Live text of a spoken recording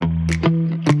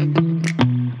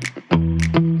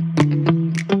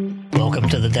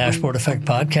Dashboard Effect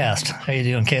Podcast. How you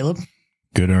doing, Caleb?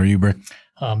 Good. How are you, Brick?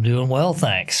 I'm doing well,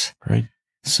 thanks. Great.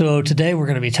 So today we're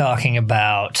going to be talking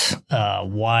about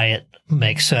why it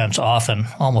makes sense often,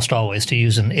 almost always, to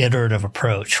use an iterative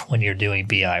approach when you're doing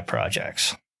BI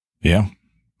projects. Yeah.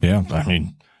 I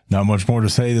mean, not much more to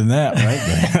say than that,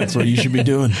 right? That's what you should be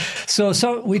doing.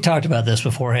 So we talked about this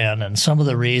beforehand, and some of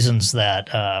the reasons that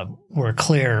were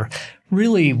clear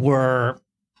really were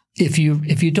if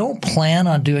you don't plan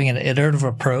on doing an iterative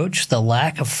approach, the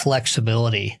lack of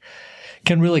flexibility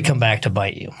can really come back to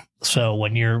bite you. So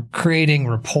when you're creating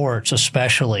reports,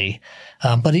 especially,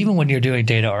 but even when you're doing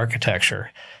data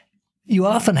architecture, you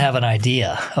often have an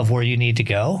idea of where you need to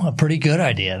go, a pretty good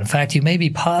idea. In fact, you may be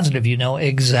positive you know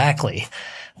exactly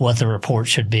what the report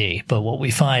should be. But what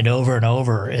we find over and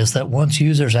over is that once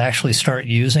users actually start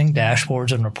using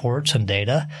dashboards and reports and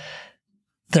data,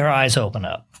 their eyes open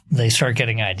up. They start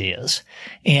getting ideas.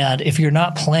 And if you're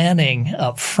not planning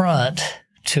up front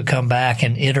to come back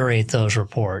and iterate those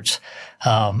reports,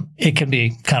 it can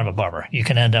be kind of a bummer. You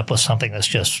can end up with something that's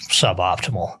just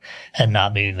suboptimal and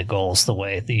not meeting the goals the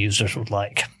way the users would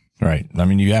like. Right. I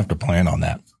mean, you have to plan on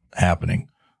that happening.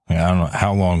 I don't know,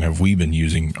 how long have we been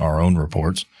using our own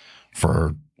reports?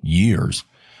 For years.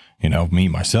 You know, me,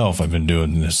 myself, I've been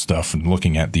doing this stuff and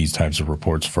looking at these types of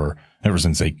reports for ever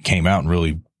since they came out and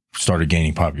really started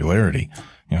gaining popularity,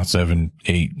 7,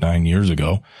 8, 9 years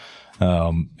ago.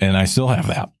 And I still have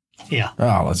that. Yeah.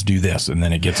 Oh, let's do this. And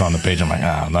then it gets on the page. I'm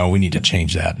like, no, we need to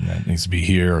change that. And it needs to be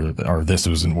here or this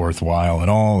wasn't worthwhile at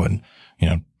all. And,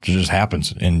 it just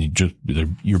happens. And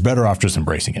you're better off just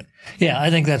embracing it. Yeah, I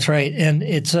think that's right. And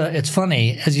it's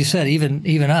funny, as you said,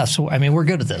 even us, I mean, we're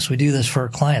good at this. We do this for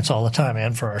clients all the time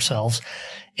and for ourselves.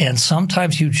 And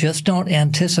sometimes you just don't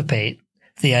anticipate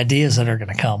the ideas that are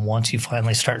going to come once you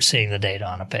finally start seeing the data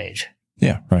on a page.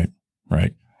 Yeah, right.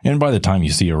 And by the time you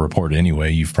see a report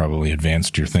anyway, you've probably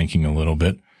advanced your thinking a little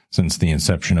bit since the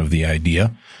inception of the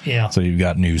idea. Yeah. So you've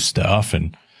got new stuff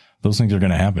and those things are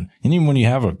going to happen. And even when you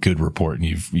have a good report and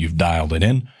you've dialed it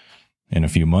in a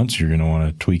few months, you're going to want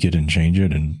to tweak it and change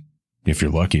it. And if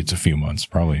you're lucky, it's a few months,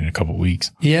 probably in a couple of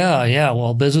weeks. Yeah.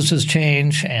 Well, businesses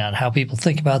change and how people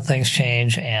think about things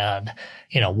change and,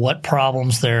 what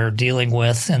problems they're dealing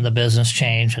with in the business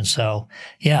change. And so,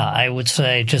 yeah, I would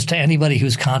say just to anybody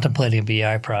who's contemplating a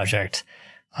BI project,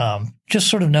 just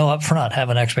sort of know up front, have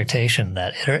an expectation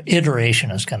that iteration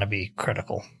is going to be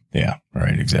critical. Yeah,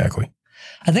 right. Exactly.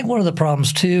 I think one of the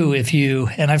problems too,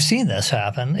 and I've seen this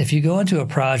happen, if you go into a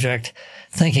project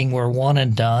thinking we're one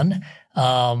and done,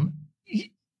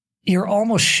 you're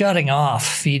almost shutting off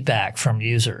feedback from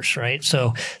users, right?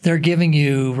 So they're giving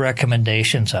you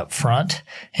recommendations up front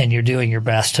and you're doing your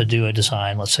best to do a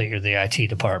design. Let's say you're the IT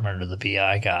department or the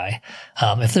BI guy.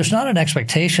 If there's not an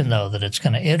expectation though that it's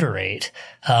going to iterate,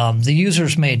 the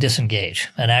users may disengage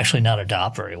and actually not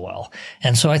adopt very well.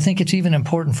 And so I think it's even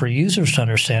important for users to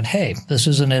understand, hey, this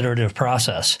is an iterative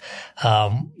process.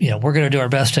 We're going to do our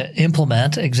best to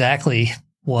implement exactly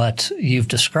what you've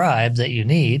described that you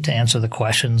need to answer the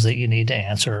questions that you need to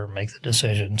answer or make the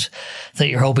decisions that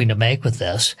you're hoping to make with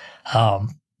this.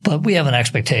 But we have an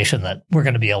expectation that we're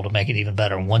going to be able to make it even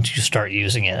better once you start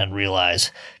using it and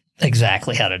realize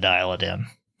exactly how to dial it in.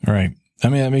 Right. I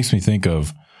mean, that makes me think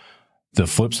of the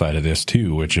flip side of this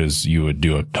too, which is you would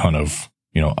do a ton of,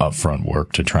 upfront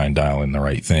work to try and dial in the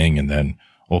right thing and then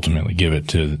ultimately give it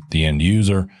to the end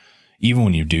user. Even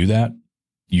when you do that,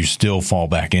 you still fall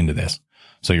back into this.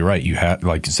 So you're right. You have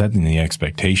setting the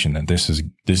expectation that this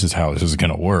is how this is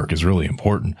going to work is really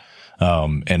important.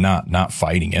 And not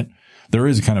fighting it. There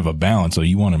is kind of a balance. So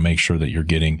you want to make sure that you're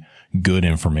getting good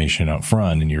information up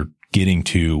front and you're getting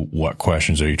to what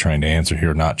questions are you trying to answer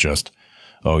here, not just,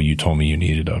 oh, you told me you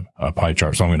needed a pie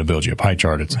chart, so I'm going to build you a pie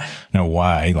chart. It's now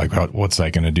why, what's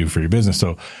that going to do for your business?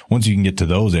 So once you can get to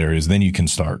those areas, then you can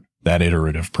start that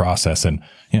iterative process and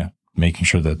making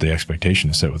sure that the expectation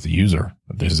is set with the user.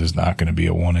 This is not going to be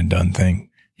a one and done thing.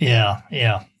 Yeah.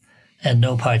 And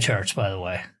no pie charts, by the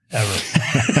way, ever.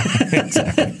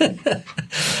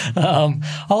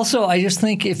 Also, I just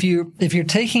think if you're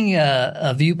taking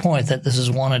a viewpoint that this is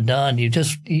one and done, you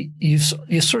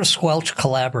sort of squelch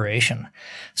collaboration.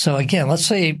 So again, let's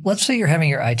say you're having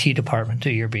your IT department do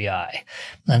your BI.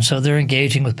 And so they're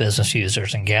engaging with business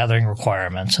users and gathering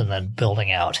requirements and then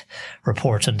building out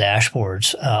reports and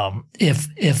dashboards.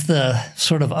 If the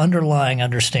sort of underlying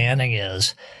understanding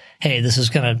is, hey,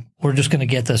 we're just going to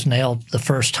get this nailed the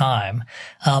first time,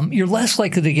 you're less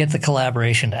likely to get the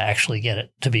collaboration to actually get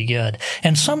it to be good.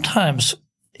 And sometimes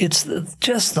it's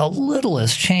just the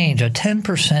littlest change, a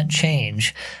 10%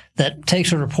 change that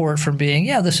takes a report from being,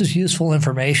 yeah, this is useful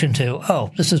information to,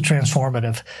 oh, this is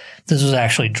transformative. This is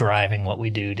actually driving what we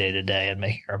do day to day and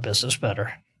making our business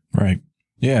better. Right.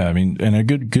 Yeah. I mean, and a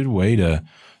good way to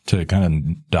kind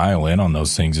of dial in on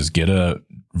those things is get a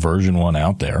version 1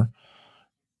 out there,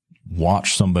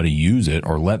 watch somebody use it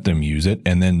or let them use it,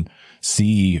 and then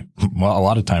see, well, a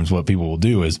lot of times what people will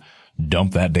do is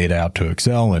dump that data out to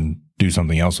Excel and do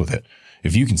something else with it.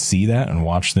 If you can see that and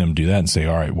watch them do that and say,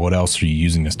 all right, what else are you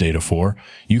using this data for?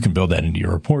 You can build that into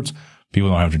your reports. People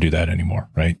don't have to do that anymore,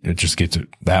 right? It just gets it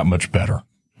that much better.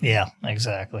 Yeah,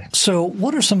 exactly. So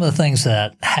what are some of the things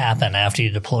that happen after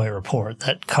you deploy a report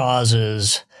that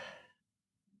causes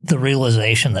the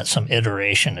realization that some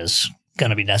iteration is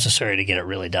going to be necessary to get it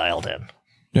really dialed in?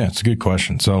 Yeah, it's a good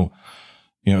question. So,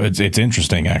 it's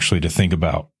interesting actually to think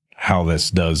about how this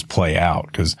does play out,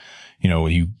 because,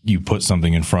 you put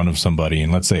something in front of somebody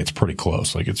and let's say it's pretty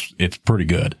close, like it's pretty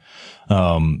good.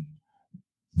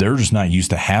 They're just not used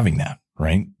to having that,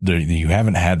 right? You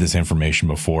haven't had this information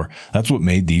before. That's what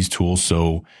made these tools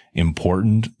so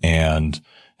important and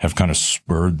have kind of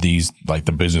spurred these, like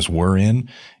the business we're in,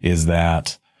 is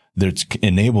that it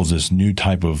enables this new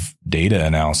type of data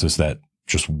analysis that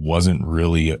just wasn't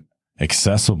really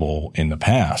accessible in the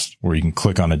past, where you can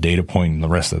click on a data point and the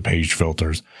rest of the page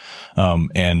filters.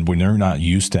 And when they're not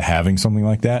used to having something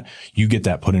like that, you get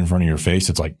that put in front of your face.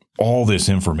 It's like all this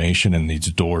information and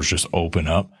these doors just open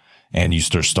up and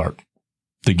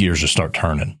the gears just start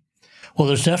turning. Well,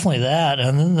 there's definitely that.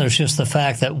 And then there's just the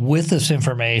fact that with this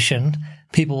information,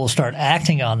 people will start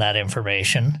acting on that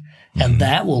information, and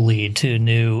that will lead to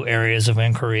new areas of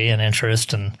inquiry and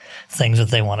interest and things that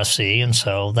they want to see. And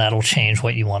so that'll change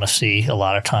what you want to see a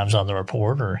lot of times on the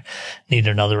report, or need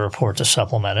another report to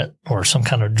supplement it, or some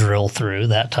kind of drill through,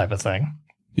 that type of thing.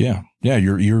 Yeah. Yeah.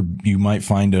 You might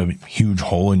find a huge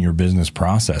hole in your business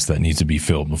process that needs to be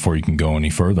filled before you can go any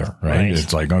further, right?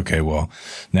 It's like, okay, well,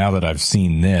 now that I've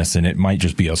seen this, and it might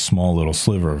just be a small little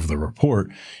sliver of the report,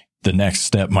 the next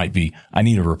step might be, I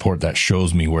need a report that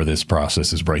shows me where this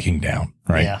process is breaking down,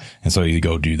 right? Yeah. And so you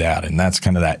go do that. And that's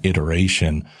kind of that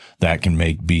iteration that can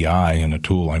make BI and a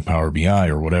tool like Power BI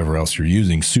or whatever else you're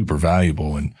using super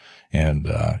valuable, and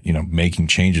making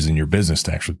changes in your business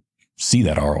to actually see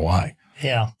that ROI.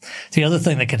 Yeah. The other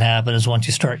thing that can happen is once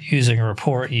you start using a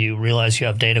report, you realize you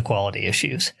have data quality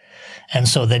issues. And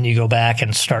so then you go back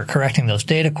and start correcting those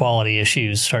data quality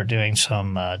issues, start doing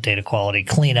some data quality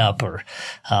cleanup or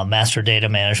master data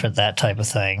management, that type of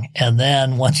thing. And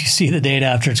then once you see the data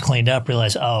after it's cleaned up,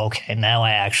 realize, oh, okay, now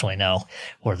I actually know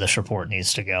where this report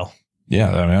needs to go.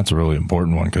 Yeah. I mean, that's a really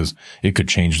important one, because it could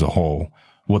change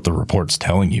what the report's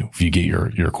telling you if you get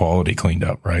your quality cleaned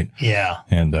up, right? Yeah.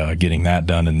 And getting that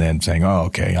done and then saying, oh,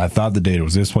 okay, I thought the data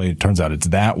was this way. It turns out it's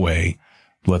that way.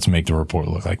 Let's make the report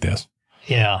look like this.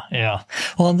 Yeah, yeah.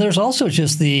 Well, and there's also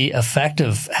just the effect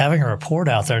of having a report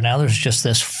out there. Now there's just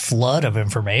this flood of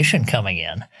information coming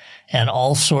in, and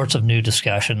all sorts of new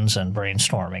discussions and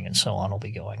brainstorming and so on will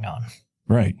be going on.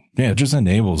 Right. Yeah, it just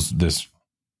enables this,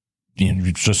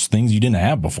 just things you didn't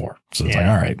have before. So it's like,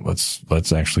 all right,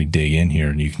 let's actually dig in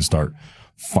here, and you can start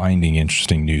finding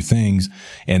interesting new things.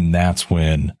 And that's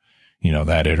when,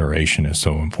 that iteration is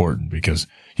so important, because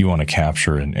you want to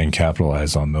capture and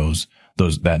capitalize on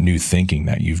that new thinking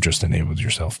that you've just enabled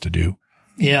yourself to do.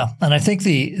 Yeah. And I think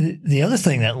the other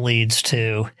thing that leads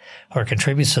to or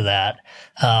contributes to that,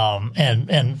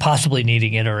 and possibly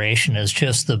needing iteration, is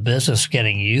just the business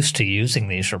getting used to using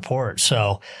these reports.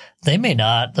 So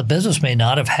the business may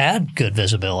not have had good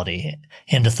visibility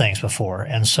into things before.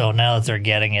 And so now that they're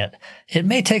getting it, it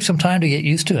may take some time to get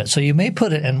used to it. So you may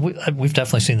put it, and we've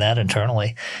definitely seen that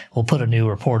internally. We'll put a new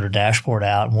report or dashboard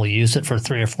out and we'll use it for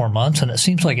 3 or 4 months, and it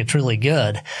seems like it's really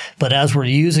good. But as we're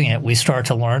using it, we start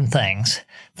to learn things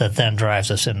that then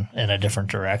drives us in a different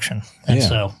direction. And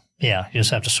so, yeah, you just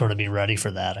have to sort of be ready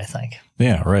for that, I think.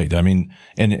 Yeah, right. I mean,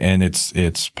 and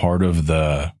it's part of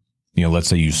the, let's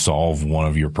say you solve one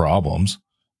of your problems,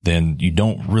 then you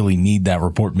don't really need that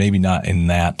report, maybe not in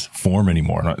that form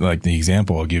anymore. Like the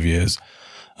example I'll give you is,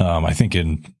 I think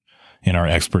in our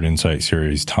Expert Insight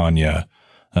series, Tanya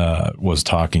was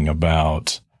talking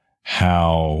about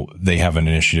how they have an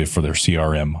initiative for their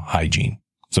CRM hygiene.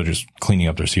 So just cleaning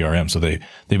up their CRM. So they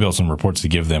built some reports to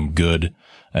give them good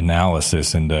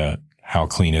analysis into how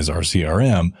clean is our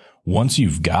CRM. once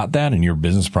you've got that and your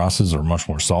business processes are much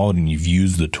more solid and you've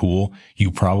used the tool, you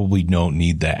probably don't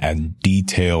need that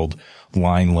detailed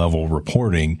line level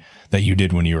reporting that you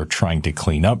did when you were trying to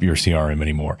clean up your CRM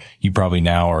anymore. You probably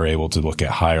now are able to look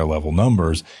at higher level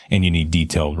numbers and you need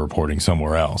detailed reporting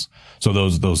somewhere else. So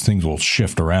those things will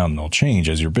shift around and they'll change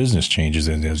as your business changes,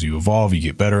 and as you evolve, you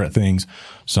get better at things.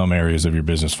 Some areas of your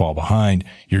business fall behind.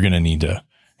 You're going to need to,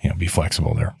 be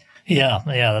flexible there. Yeah,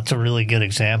 that's a really good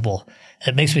example.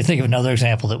 It makes me think of another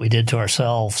example that we did to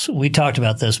ourselves. We talked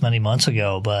about this many months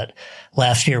ago, but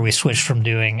last year we switched from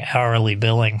doing hourly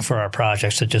billing for our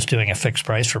projects to just doing a fixed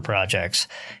price for projects.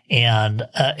 And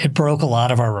it broke a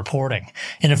lot of our reporting.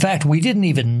 And in fact, we didn't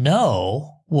even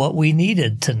know what we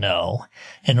needed to know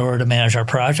in order to manage our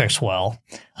projects well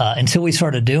until we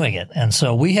started doing it. And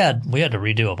so we had to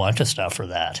redo a bunch of stuff for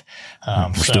that.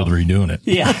 We're still redoing it.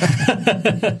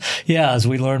 Yeah. Yeah. As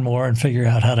we learn more and figure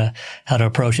out how to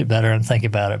approach it better and think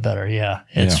about it better. Yeah.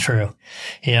 It's true.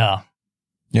 Yeah.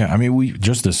 Yeah. I mean, we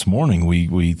just this morning,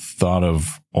 we thought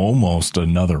of almost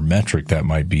another metric that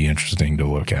might be interesting to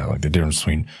look at, like the difference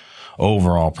between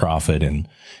overall profit and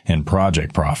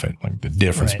project profit, like the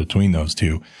difference between those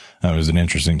two. It was an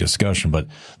interesting discussion, but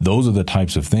those are the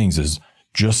types of things is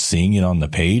just seeing it on the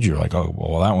page. You're like, oh,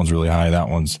 well, that one's really high. That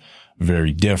one's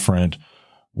very different.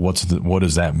 What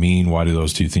does that mean? Why do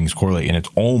those two things correlate? And it's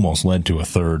almost led to a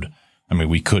third. I mean,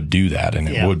 we could do that and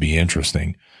it would be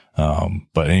interesting.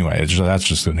 But anyway, that's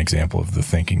just an example of the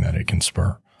thinking that it can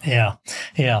spur. Yeah.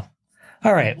 Yeah.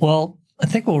 All right. Well, I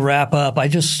think we'll wrap up.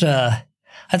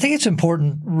 I think it's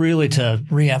important really to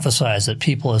reemphasize that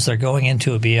people, as they're going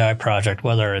into a BI project,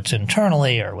 whether it's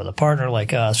internally or with a partner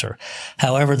like us or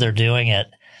however they're doing it,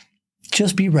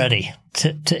 just be ready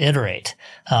to iterate.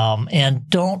 And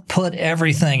don't put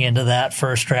everything into that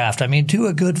first draft. I mean, do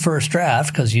a good first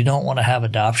draft because you don't want to have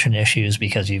adoption issues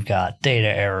because you've got data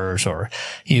errors or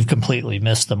you've completely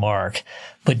missed the mark.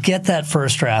 But get that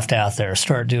first draft out there,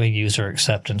 start doing user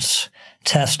acceptance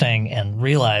testing and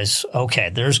realize, okay,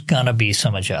 there's going to be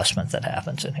some adjustment that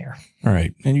happens in here. All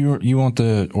right. And you want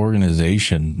the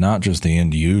organization, not just the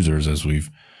end users as we've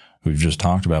just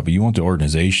talked about, but you want the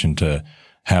organization to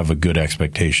have a good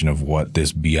expectation of what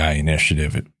this BI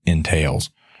initiative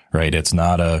entails, right? It's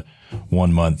not a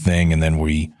 1 month thing and then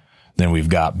we've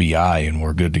got BI and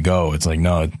we're good to go. It's like,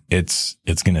 no, it's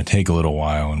going to take a little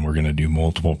while and we're going to do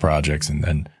multiple projects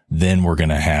and then we're going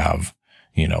to have,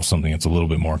 something that's a little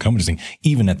bit more encompassing.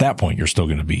 Even at that point, you're still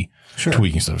going to be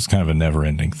tweaking stuff. It's kind of a never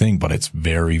ending thing, but it's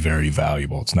very, very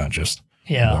valuable. It's not just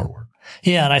more work.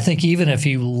 Yeah. And I think even if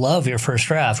you love your first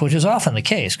draft, which is often the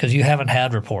case because you haven't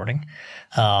had reporting,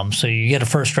 so you get a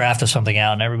first draft of something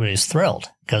out and everybody's thrilled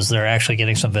because they're actually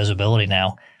getting some visibility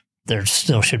now. There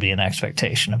still should be an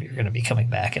expectation of you're going to be coming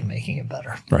back and making it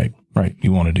better. Right.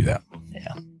 You want to do that.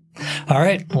 Yeah. All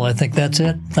right. Well, I think that's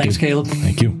it. Thanks, Caleb.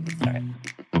 Thank you. All right.